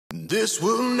This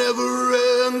will never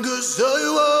end, 'cause I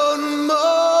want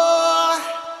more.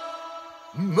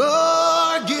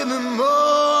 More, give me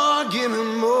more, give me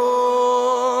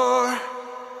more.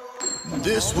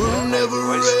 This will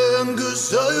never end,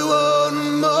 'cause I want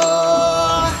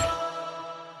more.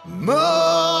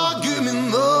 More, give me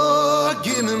more,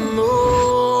 give me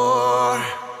more.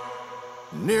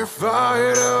 And if I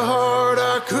had a heart,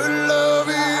 I could love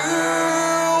you.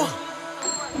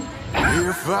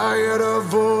 If I had a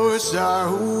voice, I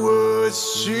would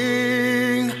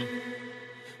sing.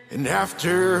 And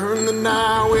after the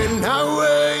night when I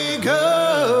wake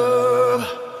up,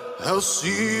 I'll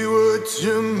see what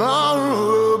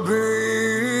tomorrow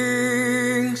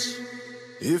brings.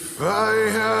 If I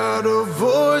had a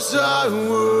voice, I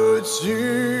would sing.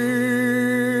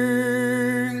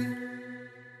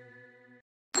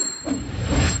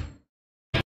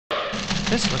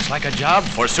 This looks like a job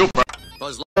for Super.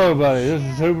 Hello everybody, this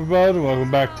is Super Buzz, and welcome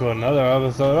back to another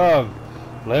episode of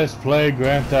Let's Play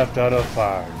Grand Theft Auto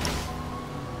 5.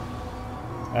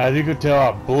 As you can tell,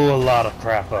 I blew a lot of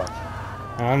crap up.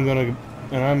 And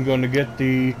I'm gonna get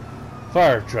the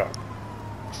fire truck.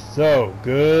 So,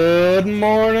 good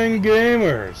morning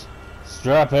gamers!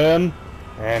 Strap in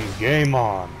and game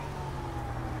on.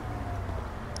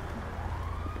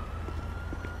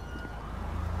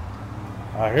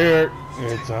 I hear it,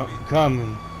 it's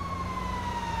coming.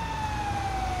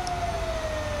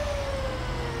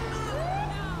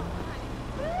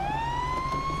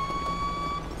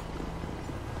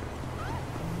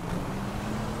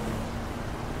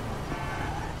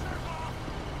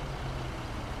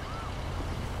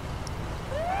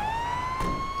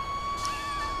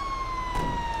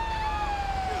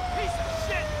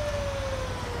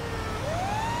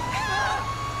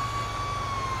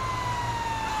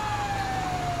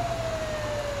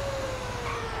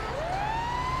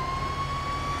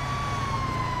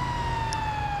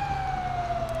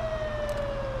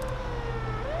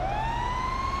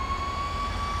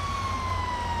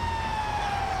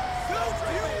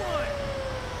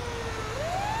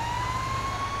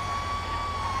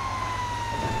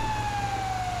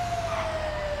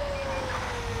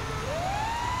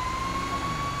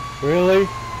 Really?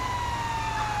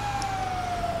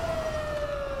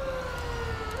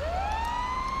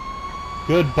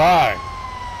 Goodbye.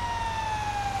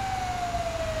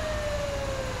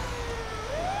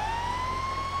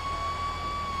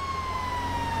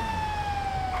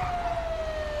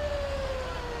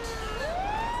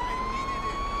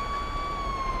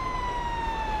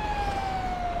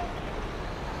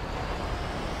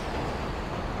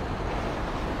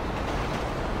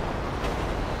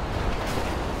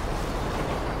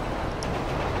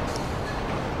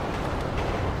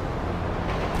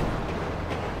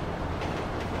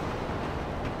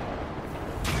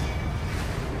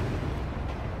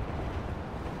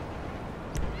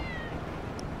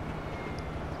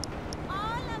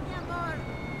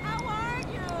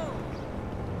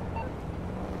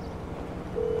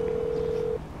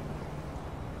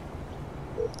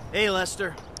 Hey,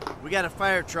 Lester. We got a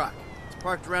fire truck. It's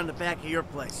parked around the back of your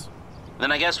place. Then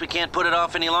I guess we can't put it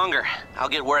off any longer. I'll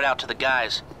get word out to the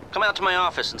guys. Come out to my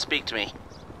office and speak to me.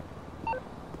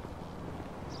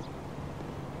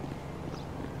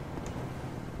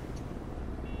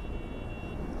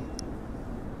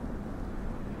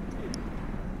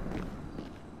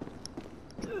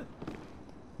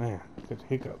 Man, good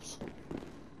hiccups.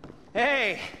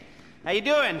 Hey, how you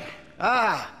doing?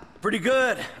 Pretty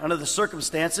good, under the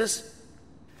circumstances.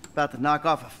 About to knock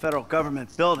off a federal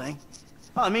government building.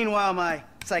 Oh, meanwhile, my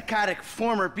psychotic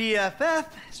former BFF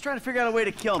is trying to figure out a way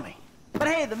to kill me. But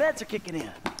hey, the meds are kicking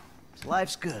in. So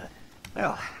life's good.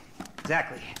 Well,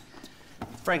 exactly.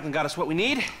 Franklin got us what we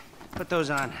need. Put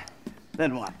those on.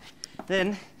 Then what?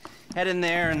 Then head in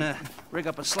there and rig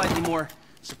up a slightly more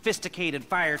sophisticated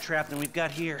fire trap than we've got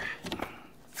here.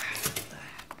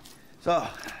 So,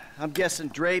 I'm guessing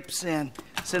drapes and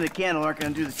scented candle aren't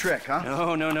gonna do the trick, huh?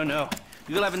 No, no, no, no.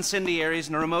 You'll have incendiaries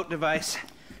and a remote device.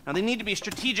 Now, they need to be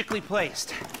strategically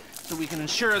placed so we can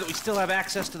ensure that we still have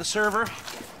access to the server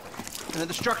and that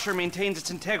the structure maintains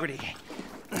its integrity.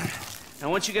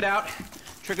 Now, once you get out,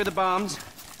 trigger the bombs,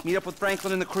 meet up with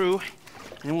Franklin and the crew,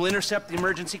 and we'll intercept the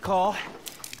emergency call,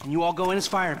 and you all go in as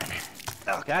firemen.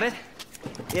 Got it?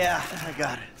 Yeah, I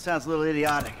got it. Sounds a little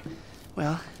idiotic.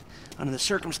 Well, under the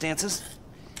circumstances,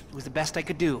 it was the best I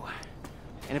could do.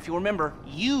 And if you remember,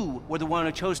 you were the one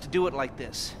who chose to do it like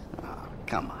this. Oh,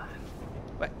 come on.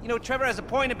 But, you know, Trevor has a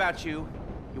point about you.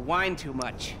 You whine too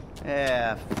much.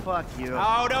 Yeah, fuck you.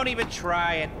 Oh, don't even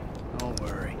try it. Don't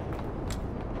worry.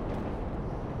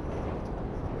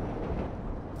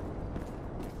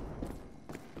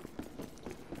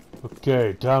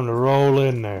 Okay, time to roll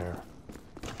in there.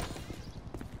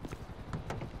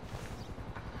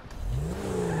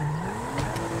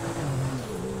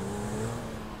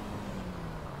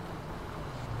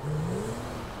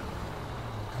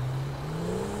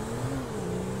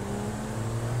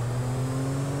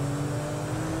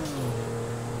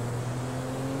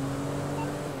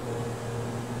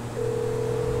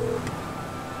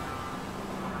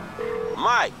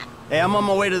 Mike! Hey, I'm on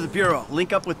my way to the Bureau.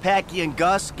 Link up with Packy and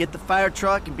Gus, get the fire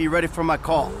truck, and be ready for my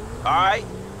call. Alright.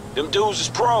 Them dudes is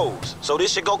pros, so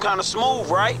this should go kinda smooth,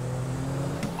 right?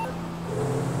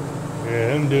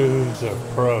 Yeah, them dudes are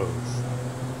pros.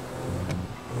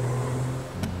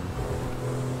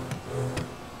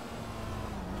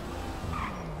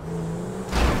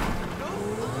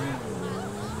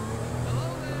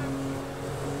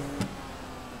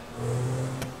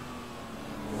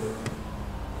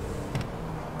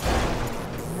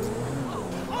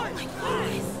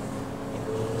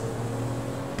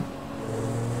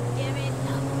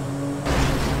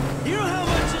 You know how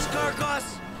much this car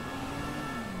costs?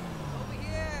 Over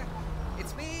here!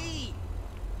 It's me!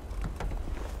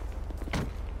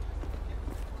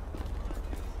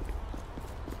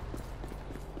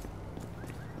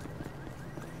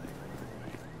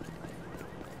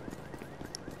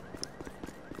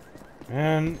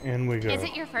 And in we go. Is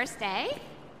it your first day?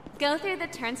 Go through the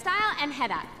turnstile and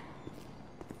head up.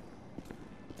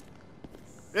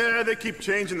 Yeah, they keep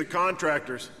changing the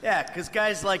contractors. Yeah, because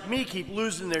guys like me keep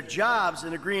losing their jobs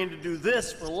and agreeing to do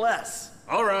this for less.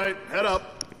 All right, head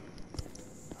up.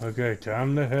 Okay,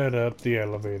 time to head up the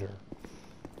elevator.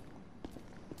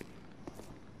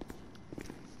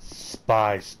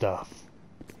 Spy stuff.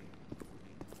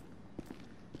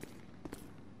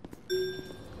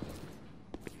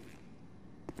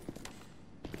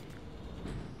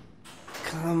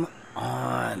 Come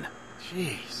on.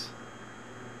 Jeez.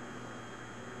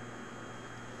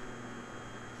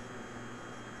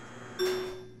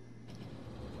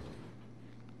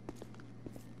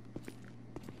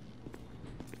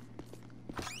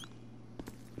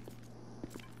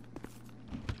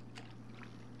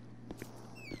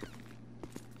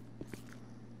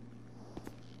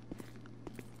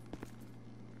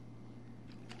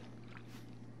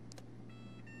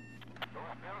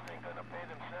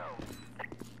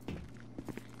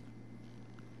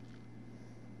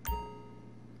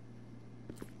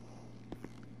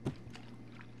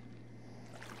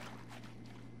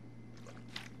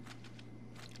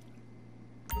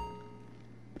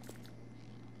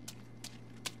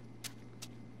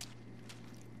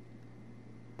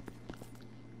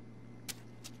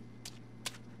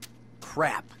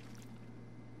 Crap.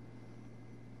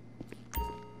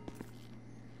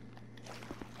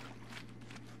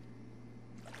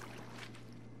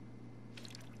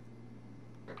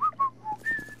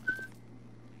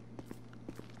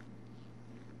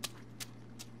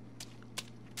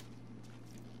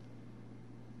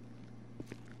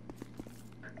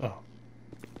 Oh.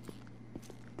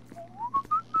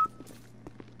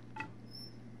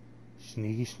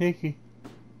 Sneaky, sneaky.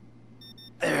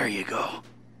 There you go.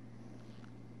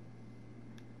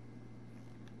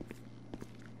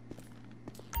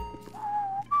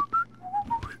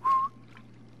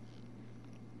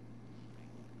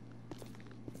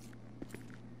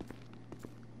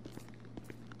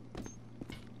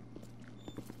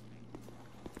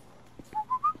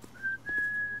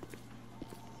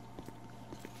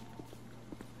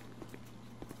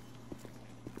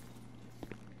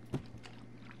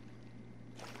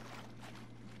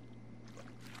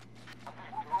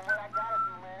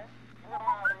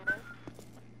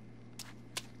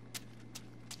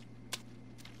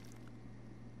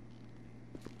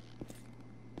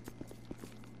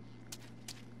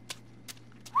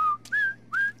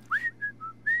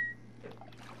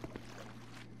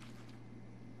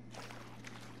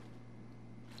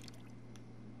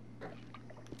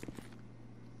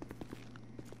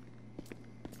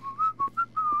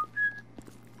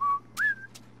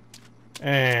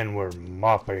 And we're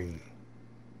mopping.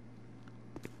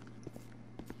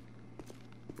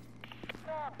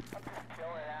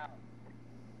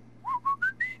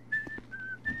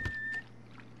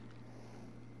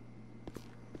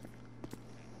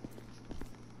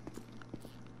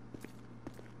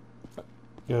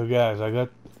 Yo guys,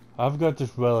 I've got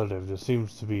this relative that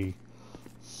seems to be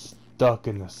stuck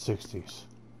in the 60s.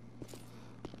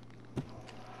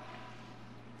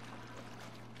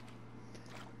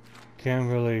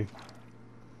 Can't really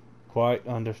quite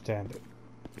understand it.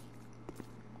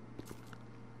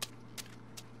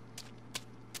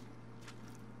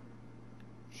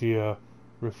 She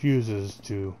refuses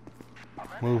to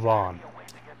move on.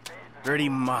 Dirty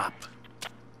mop.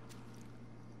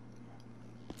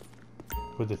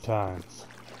 With the times.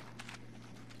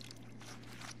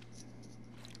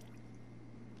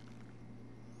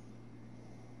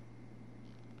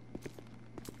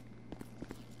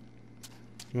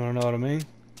 You wanna know what I mean?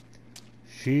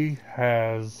 She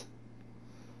has...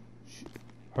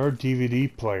 her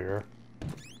DVD player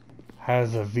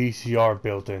has a VCR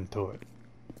built into it.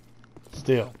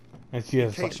 Still. And she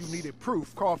has In case you needed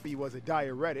proof, coffee was a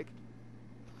diuretic.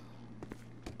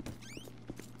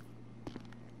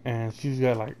 And she's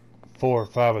got like 4 or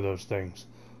 5 of those things.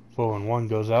 So when one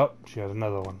goes out, she has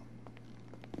another one.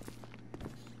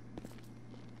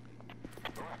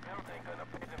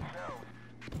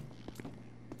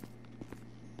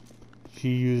 She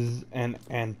uses an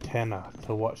antenna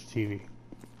to watch TV.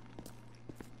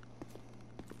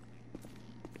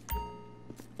 A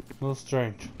little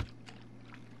strange.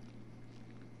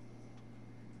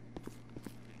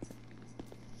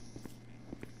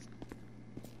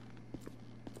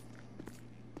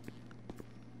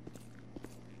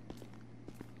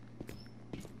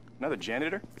 Another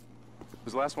janitor?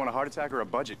 Was the last one a heart attack or a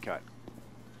budget cut?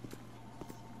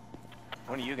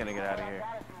 When are you gonna get out of here?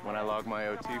 When I log my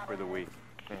OT for the week.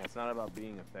 Yeah, it's not about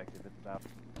being effective, it's about...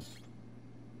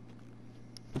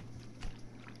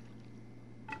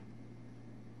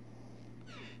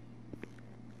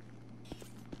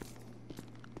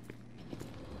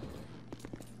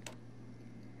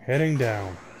 Heading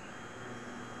down.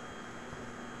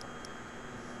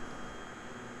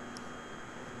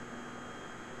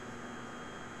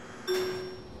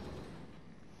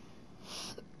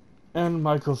 And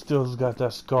Michael still's got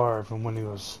that scar from when he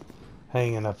was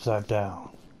hanging upside down.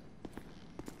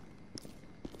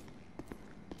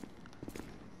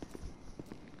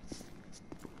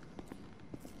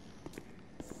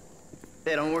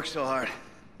 Hey, don't work so hard.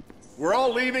 We're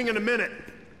all leaving in a minute.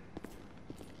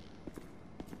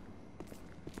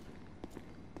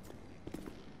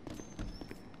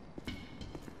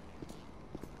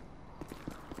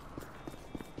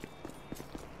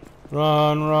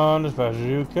 Run, run as fast as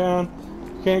you can.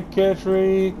 Can't catch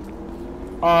me.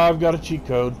 I've got a cheat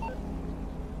code.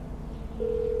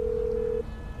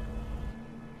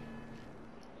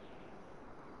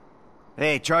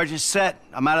 Hey, charge is set.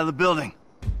 I'm out of the building.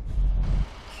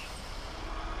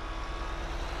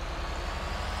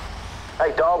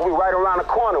 Hey, dog, we right around the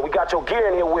corner. We got your gear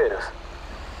in here with us.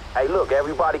 Hey, look,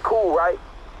 everybody cool, right?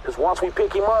 Because once we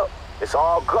pick him up, it's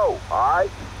all go, all right?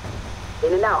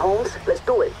 In and out, Holmes. Let's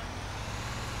do it.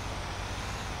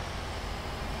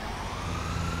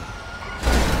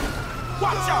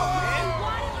 Watch out, man!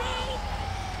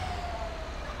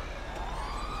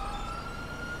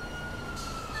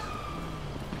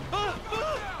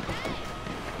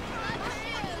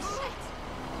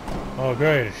 Oh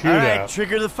great, a shootout. All right,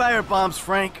 trigger the fire bombs,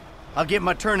 Frank. I'll get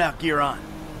my turnout gear on.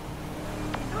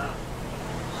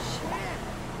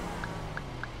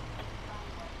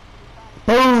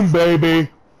 Boom, baby!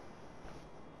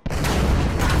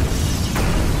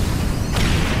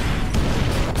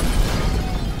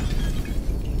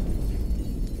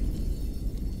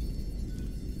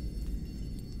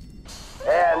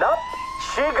 And up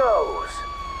she goes.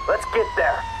 Let's get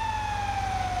there.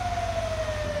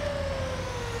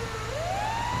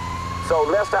 So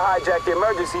Lester hijacked the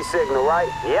emergency signal, right?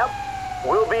 Yep.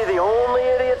 We'll be the only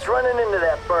idiots running into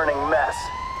that burning mess.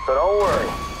 So don't worry.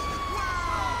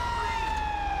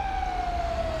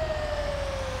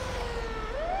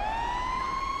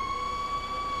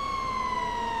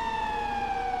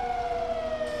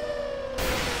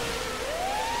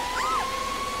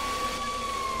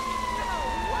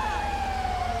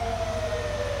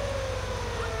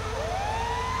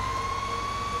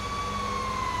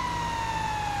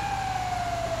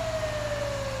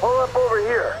 Pull up over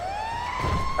here.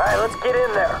 All right, let's get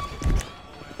in there.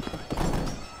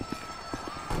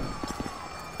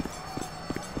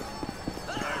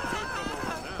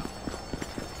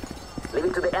 Leave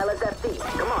it to the LSFD.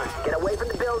 Come on, get away from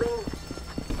the building.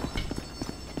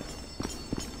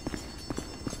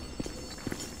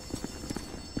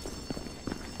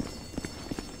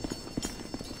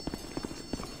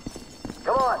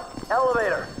 Come on,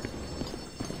 elevator.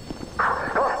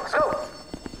 Come on, let's go.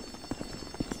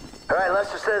 All right,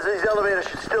 Lester says these elevators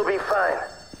should still be fine.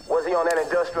 Was he on that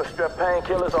industrial strip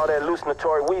painkillers or that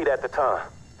hallucinatory weed at the time?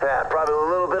 Yeah, probably a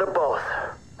little bit of both.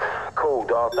 Cool,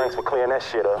 dog. Thanks for clearing that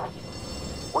shit up.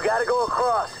 We gotta go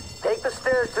across. Take the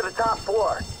stairs to the top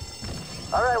floor.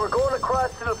 All right, we're going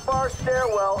across to the far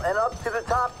stairwell and up to the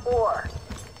top floor.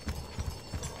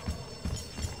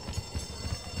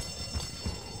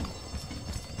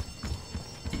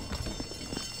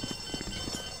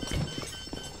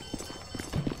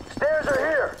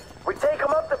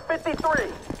 to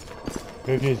 53.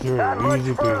 53, Not much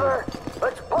easy further. peasy.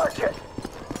 Let's punch it.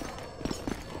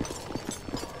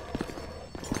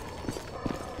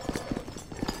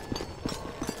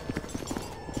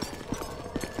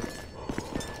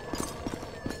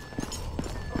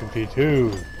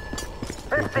 Fifty-two.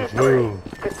 53.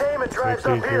 Containment drives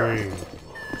up here. 53.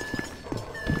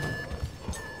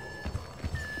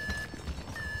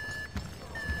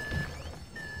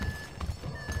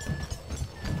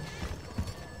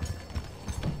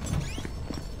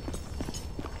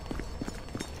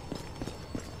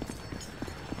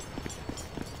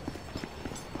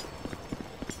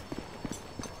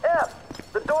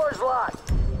 F, the door's locked.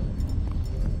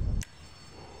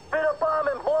 Fit a bomb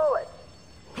and blow it.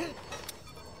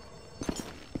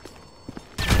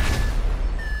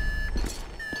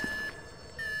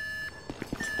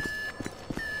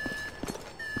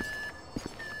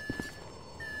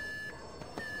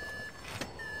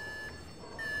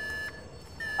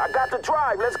 I got the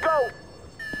drive. Let's go.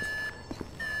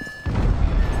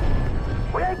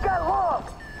 We ain't got long.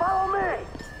 Follow me.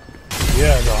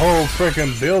 Yeah, the whole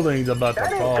freaking building's about to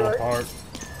fall apart.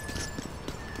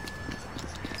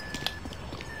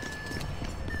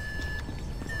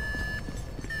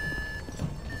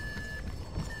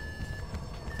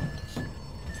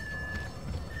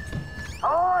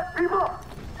 All right, people.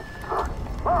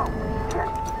 Oh, shit.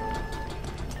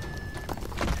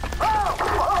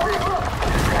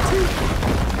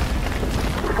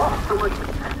 Fuck, so much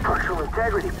structural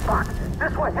integrity. Fuck.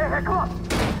 This way. Hey, come on.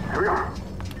 Here we go.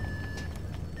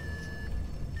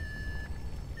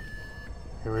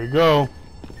 Here we go.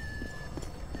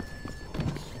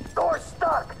 Door's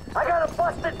stuck. I gotta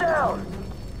bust it down.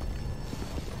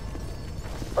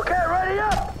 Okay, ready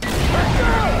up. Let's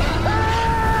go.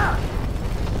 Ah!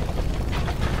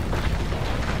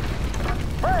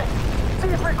 Hey, see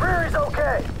if McCreary's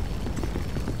okay.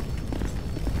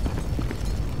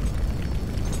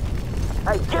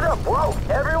 Hey, get up, bro.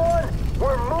 Everyone,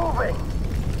 we're moving.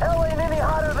 Hell ain't any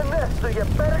hotter than this, so you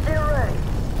better get ready.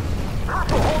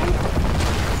 Hustle, homie.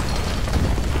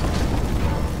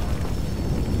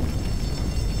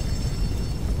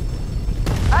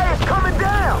 Hey, it's coming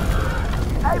down!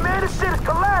 Hey, man, this shit is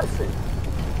collapsing!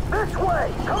 This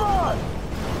way! Come on!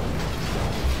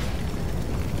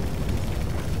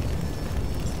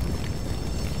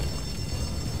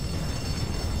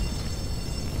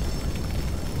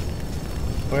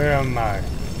 Where am I?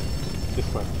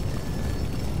 This way.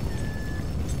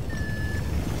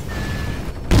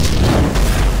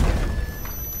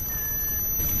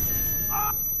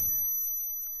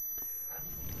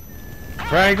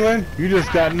 Franklin, you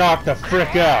just got knocked the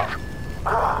frick out.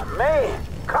 Oh, man,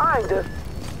 kinda.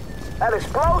 That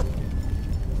explosion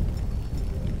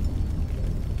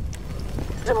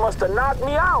must have knocked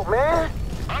me out, man.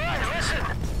 Alright, listen.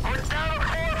 We're down a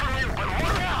floor from you, but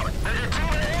look out. There's a team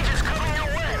of agents coming your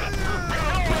way. They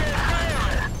know where you're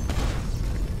firing.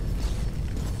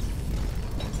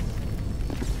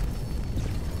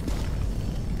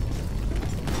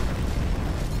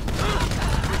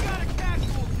 We got a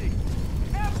casualty.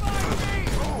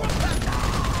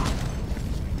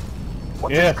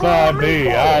 FIB,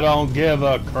 I don't give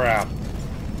a crap.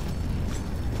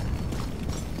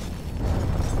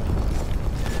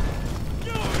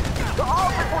 The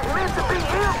office was meant to be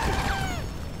empty.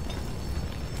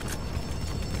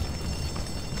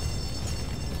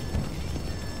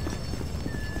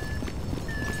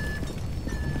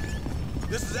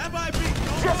 This is FIB.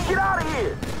 Just get out of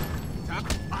here.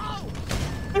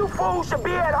 You fools should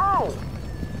be at home.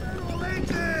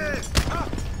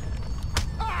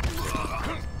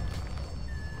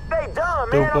 Stay dumb,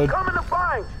 man. I'm Stupid. coming to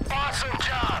find you. Awesome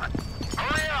job.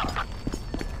 Hurry up.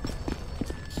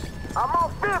 I'm on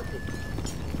 50.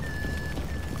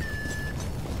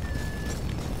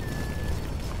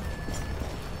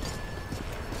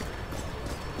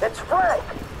 It's Frank.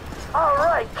 All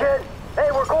right, kid.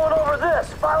 Hey, we're going over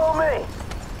this. Follow me.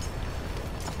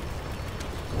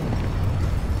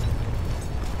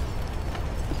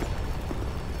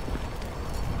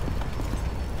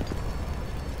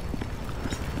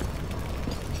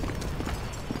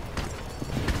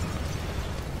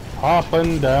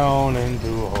 Hopping down into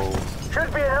a hole.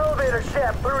 Should be an elevator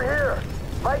shaft through here.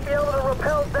 Might be able to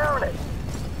rappel down it.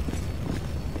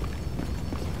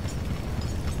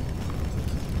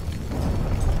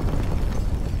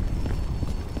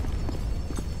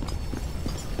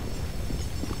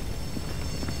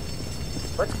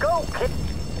 Let's go, kid.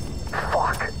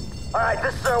 Fuck. All right,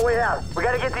 this is our way out. We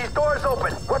gotta get these doors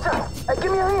open. What's up? Hey,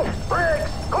 give me a hand.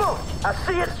 Briggs, come on. I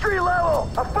see it street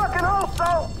level. I fucking hope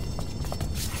so.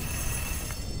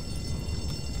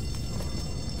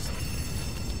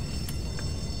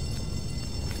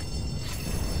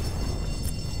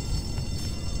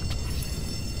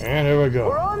 And here we go.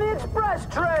 We're on the express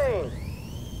train!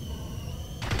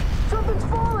 Something's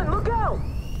falling, look out!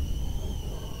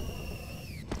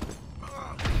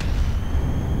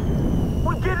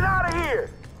 We're getting out of here!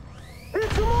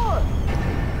 Hit some more!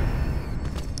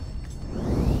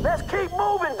 Let's keep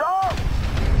moving, dog!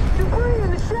 Debris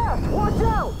in the shaft, watch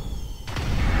out!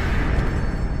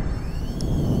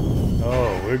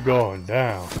 Oh, we're going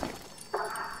down.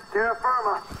 Terra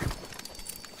firma.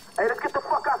 Hey, let's get the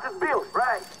fuck out this building,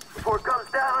 right? Before it comes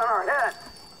down on our heads.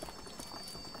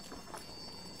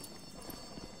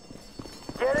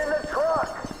 Get in the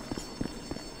truck!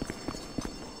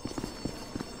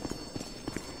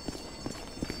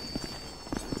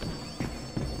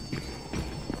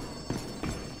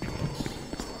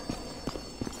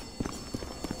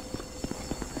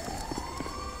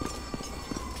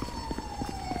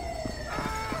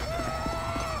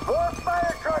 More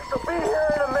fire trucks will be here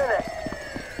in a minute.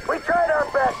 We tried our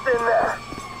best in there.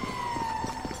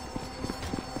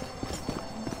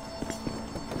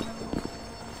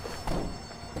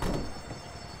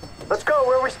 Let's go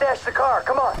where we stashed the car.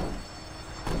 Come on.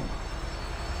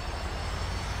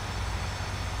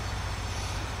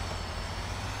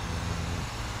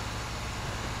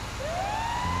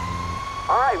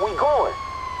 All right, we going.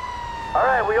 All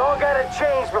right, we all gotta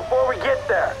change before we get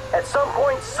there. At some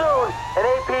point soon, an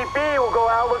APB will go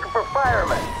out looking for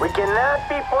firemen. We cannot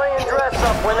be playing dress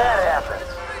up when that happens.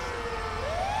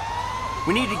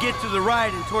 We need to get to the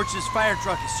ride and torch this fire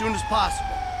truck as soon as possible.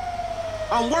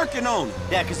 I'm working on it.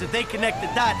 Yeah, because if they connect the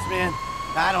dots, man,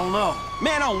 I don't know.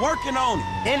 Man, I'm working on it.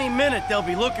 Any minute, they'll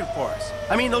be looking for us.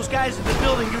 I mean, those guys in the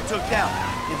building you took down.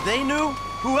 If they knew,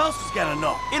 who else is gonna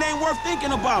know? It ain't worth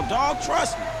thinking about, dog.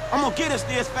 Trust me. I'm gonna get us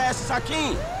there as fast as I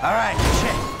can. All right,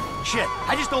 shit.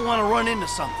 I just don't want to run into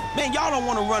something. Man, y'all don't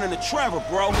want to run into Trevor,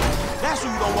 bro. That's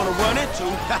who you don't want to run into.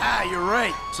 Haha, you're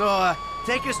right. So,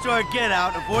 take us to our get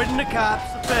out, avoiding the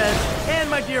cops, the feds, and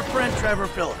my dear friend Trevor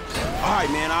Phillips. All right,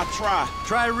 man, I'll try.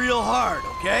 Try real hard,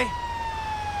 okay?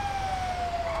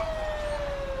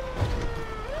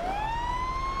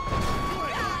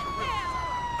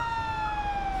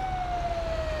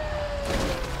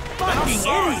 Fucking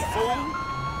idiot! Fool.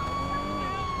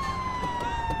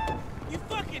 You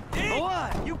fucking dick! Go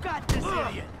on, you got this,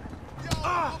 idiot.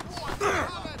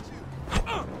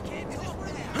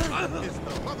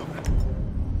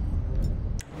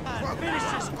 Finish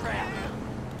this crap.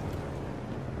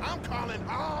 I'm calling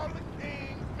all the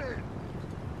king's men.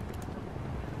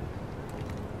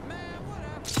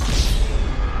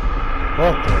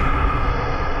 What the?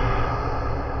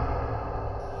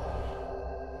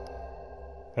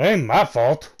 It ain't my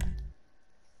fault.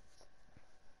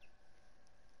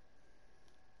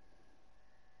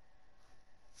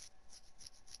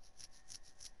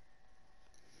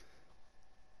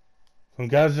 Some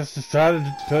guys just decided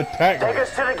to attack me. Take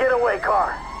us to the getaway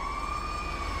car.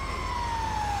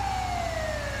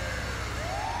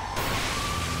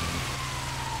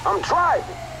 I'm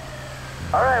driving.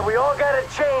 All right, we all gotta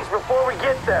change before we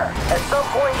get there. At some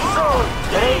point soon,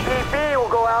 an APB will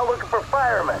go out looking for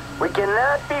firemen. We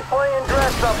cannot be playing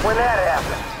dress up when that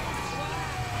happens.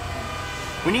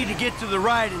 We need to get to the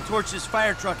ride and torch this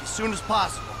fire truck as soon as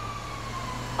possible.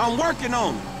 I'm working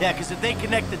on it. Yeah, because if they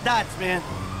connect the dots, man,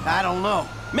 I don't know.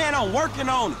 Man, I'm working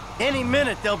on it. Any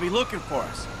minute, they'll be looking for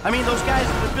us. I mean, those guys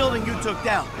in the building you took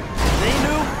down. If they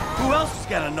knew, who else is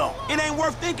gonna know? It ain't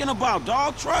worth thinking about,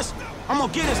 dog. Trust me. I'm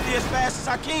gonna get us there as fast as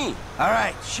I can. All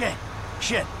right, shit.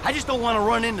 I just don't want to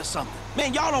run into something.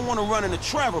 Man, y'all don't want to run into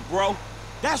Trevor, bro.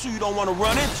 That's who you don't want to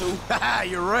run into. Haha,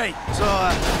 you're right. So,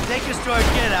 take us to our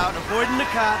get out, avoiding the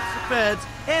cops, the feds,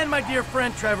 and my dear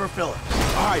friend Trevor Phillips.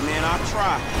 All right, man, I'll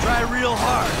try. Try real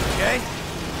hard, okay?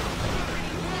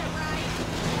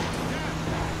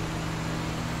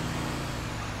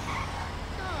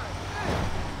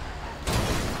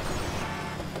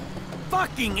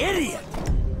 Fucking idiot!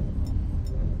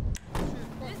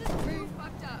 This is too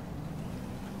fucked up.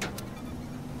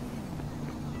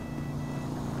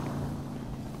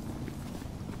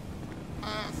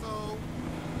 Asshole.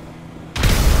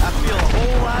 I feel a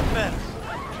whole lot better.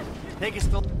 Take us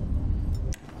to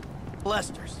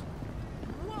Lester's.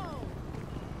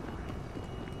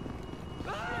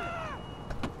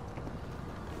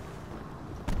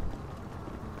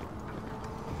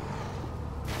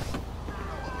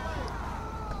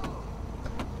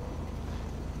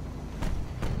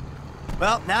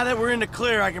 Well, now that we're in the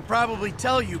clear, I can probably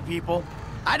tell you people,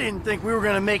 I didn't think we were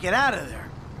gonna make it out of there.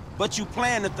 But you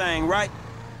planned the thing, right?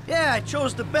 Yeah, I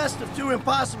chose the best of two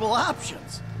impossible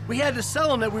options. We had to sell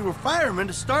them that we were firemen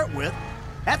to start with.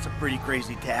 That's a pretty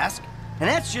crazy task. And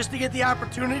that's just to get the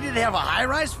opportunity to have a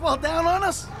high-rise fall down on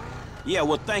us? Yeah,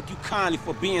 well, thank you kindly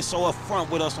for being so upfront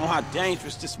with us on how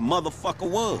dangerous this motherfucker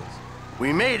was.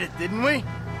 We made it, didn't we?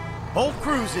 Whole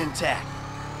crew's intact.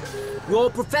 We're all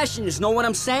professionals, know what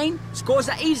I'm saying? Scores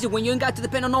are easy when you ain't got to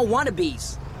depend on no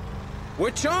wannabes.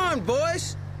 We're charmed,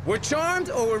 boys. We're charmed,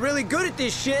 or we're really good at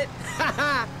this shit.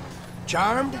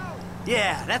 Charmed?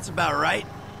 Yeah, that's about right.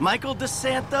 Michael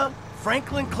DeSanta,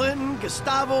 Franklin Clinton,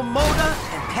 Gustavo Moda,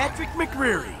 and Patrick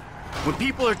McReary. When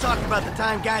people are talking about the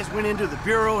time guys went into the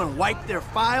Bureau and wiped their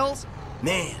files,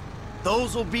 man,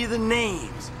 those will be the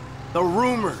names, the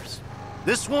rumors.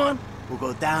 This one will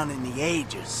go down in the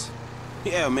ages.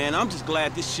 Yeah, man, I'm just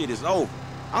glad this shit is over.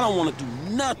 I don't want to do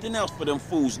nothing else for them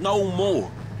fools no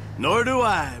more. Nor do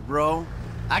I, bro.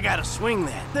 I gotta swing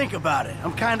that. Think about it.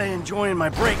 I'm kinda enjoying my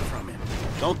break from him.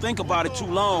 Don't think about it too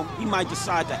long. He might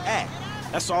decide to act.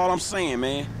 That's all I'm saying,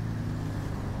 man.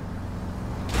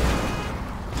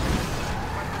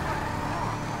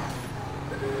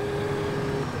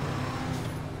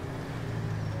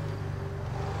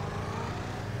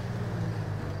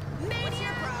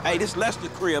 Hey, this Lester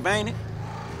crib, ain't it?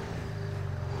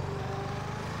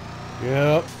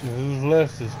 Yep, this is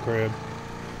Lester's crib.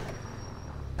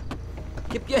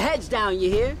 Keep your heads down, you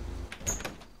hear?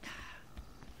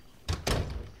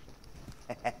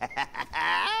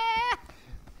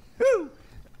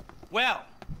 Well.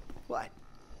 What?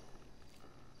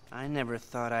 I never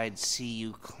thought I'd see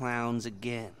you clowns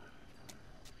again.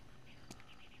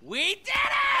 We did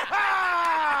it!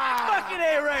 Fucking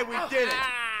A right, we did it!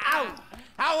 Ow!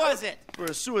 How was it? For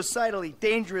a suicidally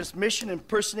dangerous mission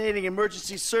impersonating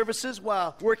emergency services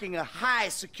while working a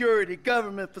high-security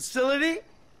government facility,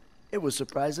 it was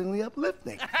surprisingly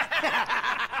uplifting.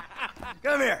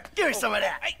 Come here, give me some of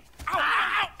that. Hey. Ow,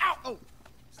 ow, ow, ow.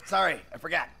 Sorry, I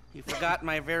forgot. You forgot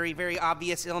my very, very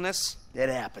obvious illness? It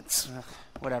happens.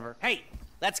 Whatever. Hey,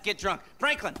 let's get drunk.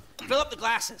 Franklin, fill up the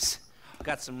glasses.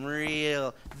 Got some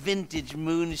real vintage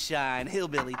moonshine,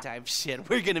 hillbilly type shit.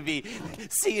 We're gonna be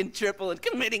seeing triple and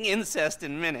committing incest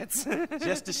in minutes.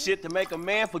 Just the shit to make a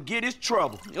man forget his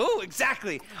trouble. Oh,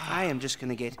 exactly. I am just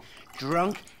gonna get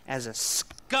drunk as a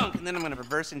skunk, and then I'm gonna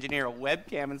reverse engineer a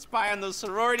webcam and spy on those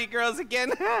sorority girls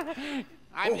again.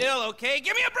 I'm ill, okay?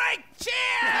 Give me a break!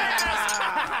 Cheers!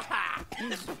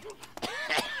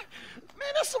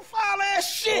 Man, that's some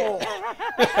foul-ass shit!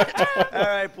 All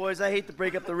right, boys, I hate to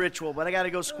break up the ritual, but I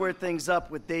gotta go square things up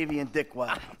with Davey and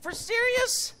Dickwad. For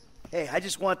serious? Hey, I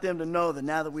just want them to know that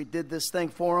now that we did this thing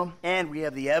for them, and we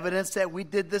have the evidence that we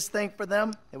did this thing for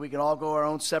them, that we can all go our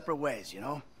own separate ways, you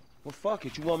know? Well, fuck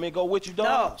it. You want me to go with you,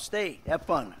 dog? No, stay. Have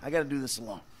fun. I gotta do this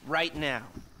alone. Right now.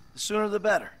 The sooner the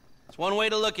better. It's one way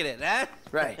to look at it, huh?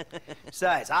 Right.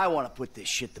 Besides, I want to put this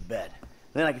shit to bed.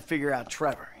 Then I can figure out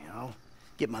Trevor, you know?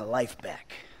 Get my life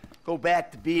back. Go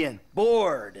back to being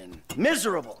bored and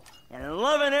miserable and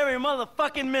loving every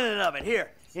motherfucking minute of it.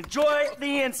 Here, enjoy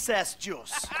the incest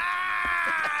juice.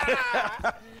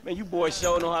 Man, you boys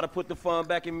sure know how to put the fun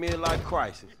back in midlife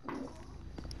crisis.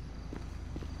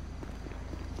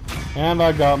 And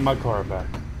I got my car back.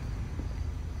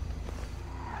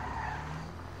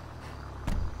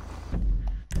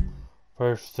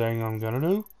 First thing I'm gonna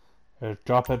do is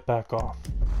drop it back off.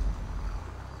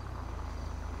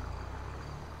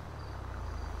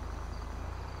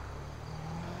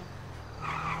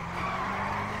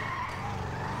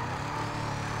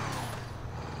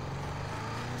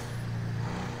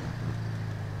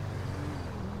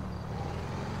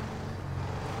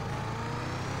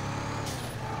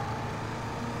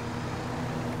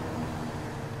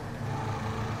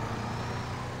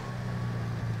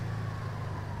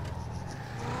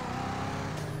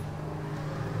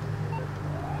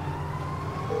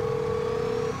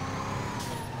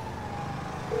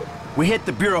 We hit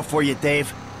the Bureau for you,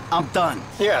 Dave. I'm done.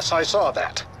 Yes, I saw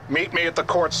that. Meet me at the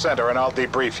court center and I'll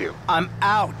debrief you. I'm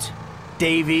out,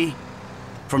 Davey.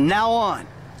 From now on,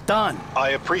 done. I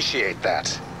appreciate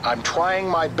that. I'm trying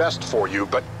my best for you,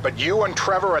 but you and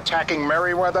Trevor attacking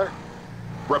Merryweather?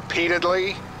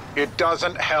 Repeatedly? It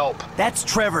doesn't help. That's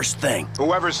Trevor's thing.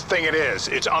 Whoever's thing it is,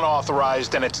 it's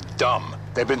unauthorized and it's dumb.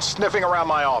 They've been sniffing around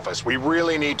my office. We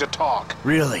really need to talk.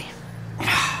 Really?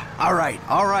 All right,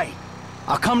 all right.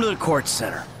 I'll come to the court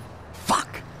center.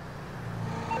 Fuck.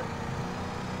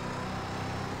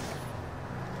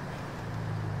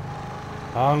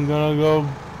 I'm gonna go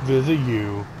visit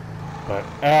you, but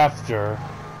after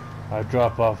I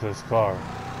drop off this car,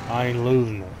 I ain't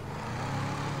losing it.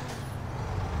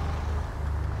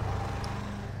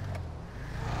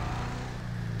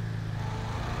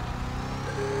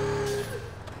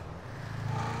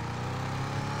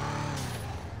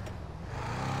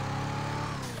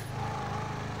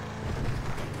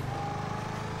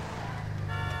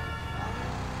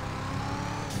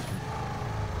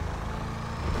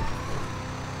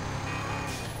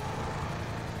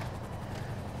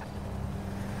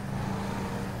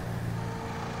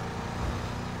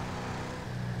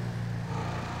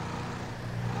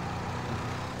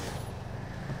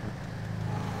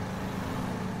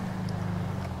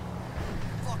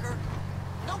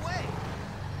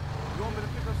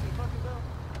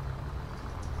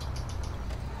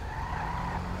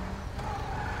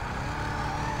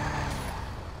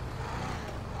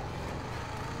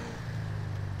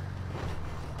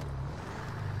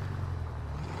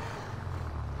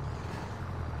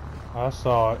 I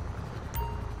saw it.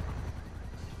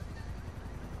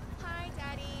 Hi,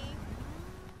 Daddy.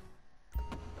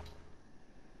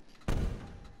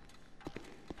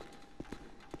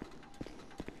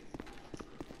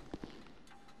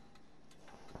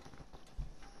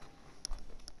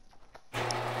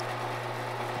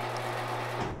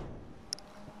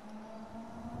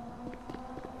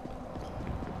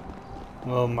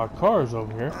 Well, my car's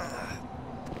over here.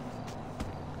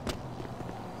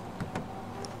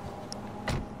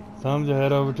 Time to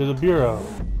head over to the Bureau.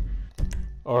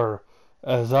 Or,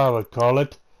 as I would call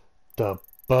it, the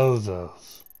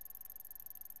Bozos.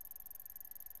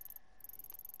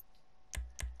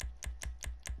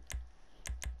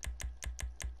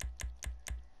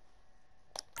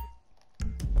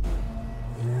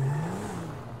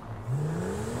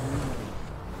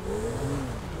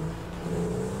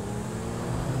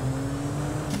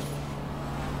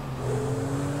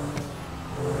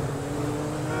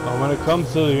 When it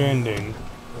comes to the ending,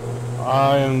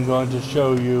 I am going to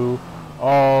show you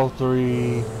all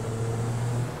 3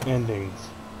 endings.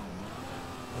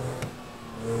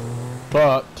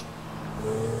 But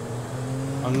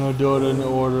I'm going to do it in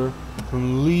order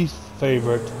from least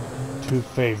favorite to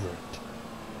favorite.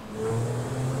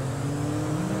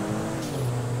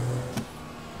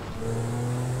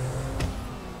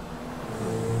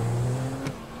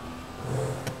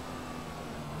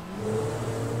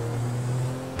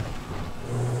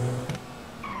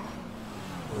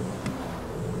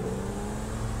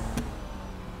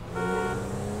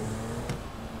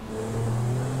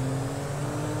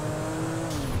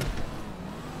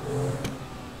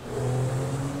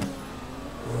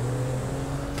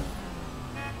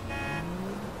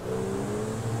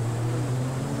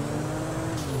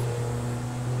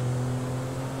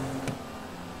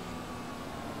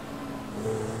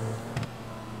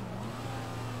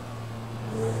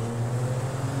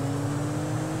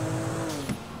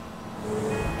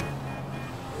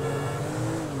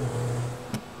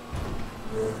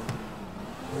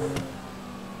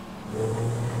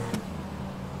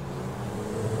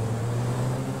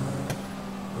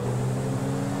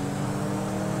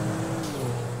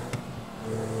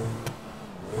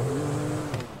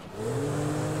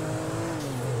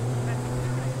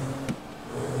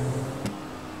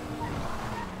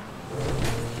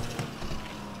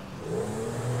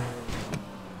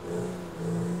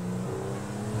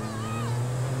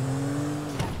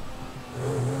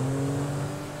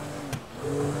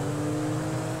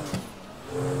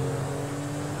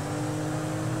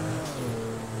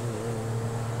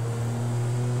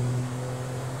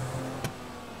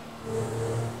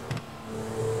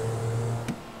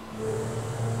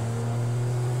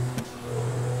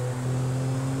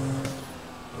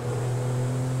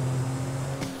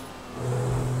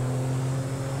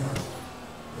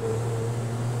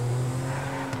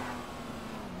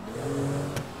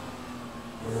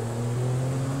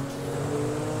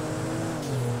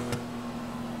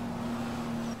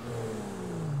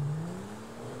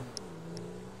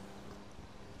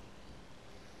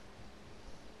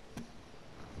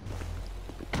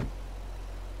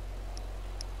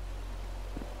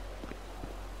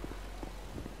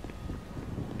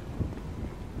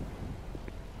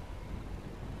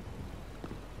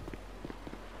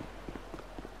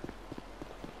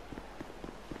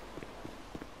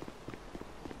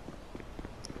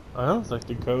 I don't think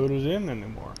the code is in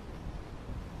anymore.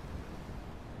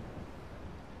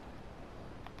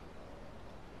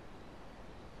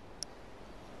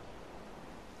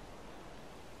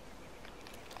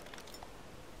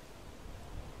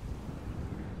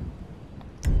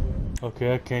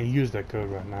 Okay, I can't use that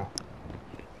code right now.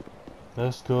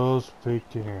 Let's go speak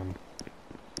to him.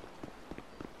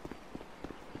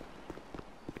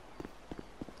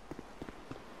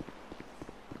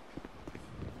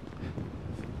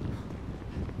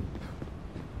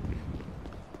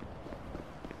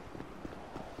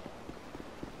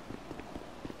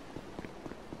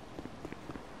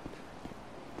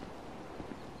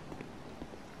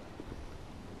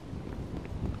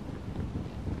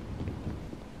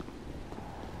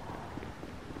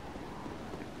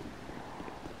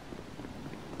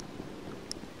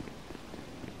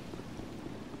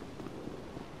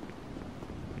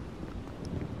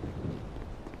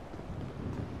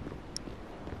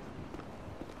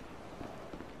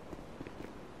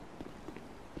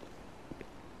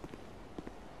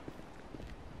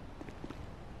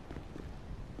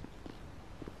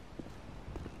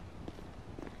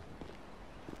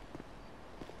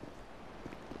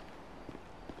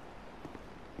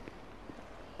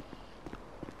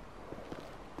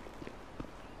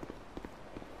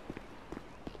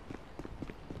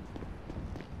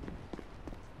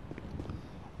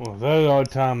 Well, that's all the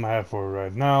time I have for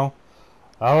right now.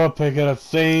 I will pick it at the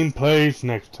same place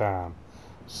next time.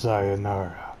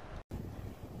 Sayonara.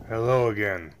 Hello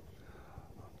again.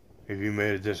 If you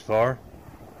made it this far,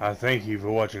 I thank you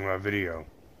for watching my video.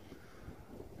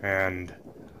 And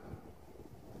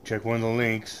check one of the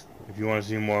links if you want to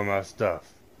see more of my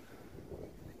stuff.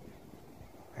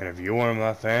 And if you're one of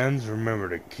my fans, remember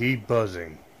to keep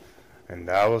buzzing. And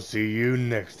I will see you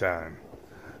next time.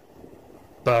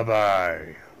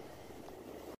 Bye-bye.